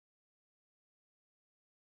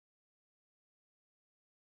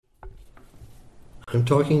I'm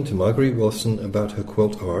talking to Marguerite Wilson about her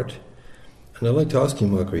quilt art, and I'd like to ask you,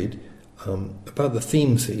 Marguerite, about the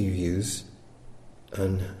themes that you use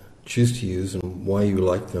and choose to use and why you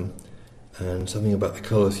like them, and something about the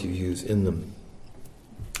colours you use in them.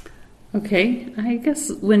 Okay, I guess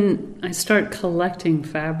when I start collecting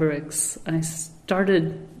fabrics, I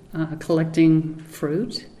started collecting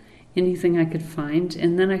fruit, anything I could find,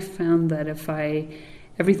 and then I found that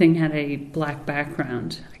everything had a black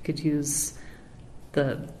background, I could use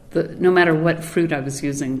no matter what fruit I was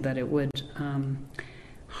using, that it would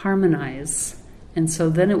harmonize. And so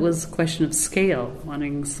then it was a question of scale,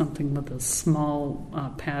 wanting something with a small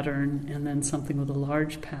pattern and then something with a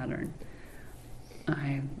large pattern.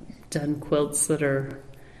 I've done quilts that are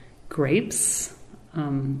grapes.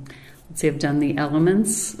 Let's see, I've done the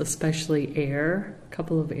elements, especially air, a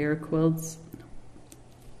couple of air quilts,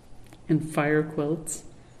 and fire quilts,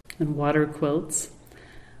 and water quilts.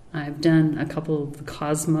 I've done a couple of the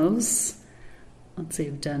cosmos. Let's see,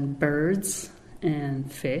 I've done birds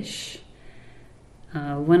and fish.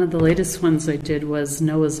 One of the latest ones I did was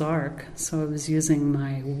Noah's Ark, so I was using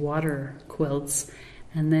my water quilts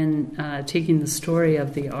and then taking the story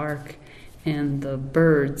of the ark and the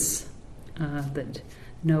birds that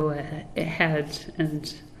Noah had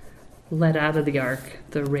and let out of the ark,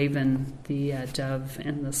 the raven, the dove,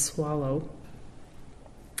 and the swallow.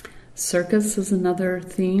 Circus is another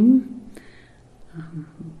theme.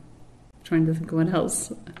 Trying to think of what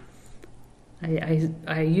else.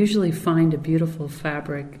 I usually find a beautiful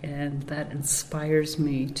fabric, and that inspires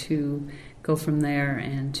me to go from there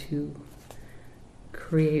and to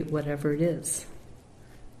create whatever it is.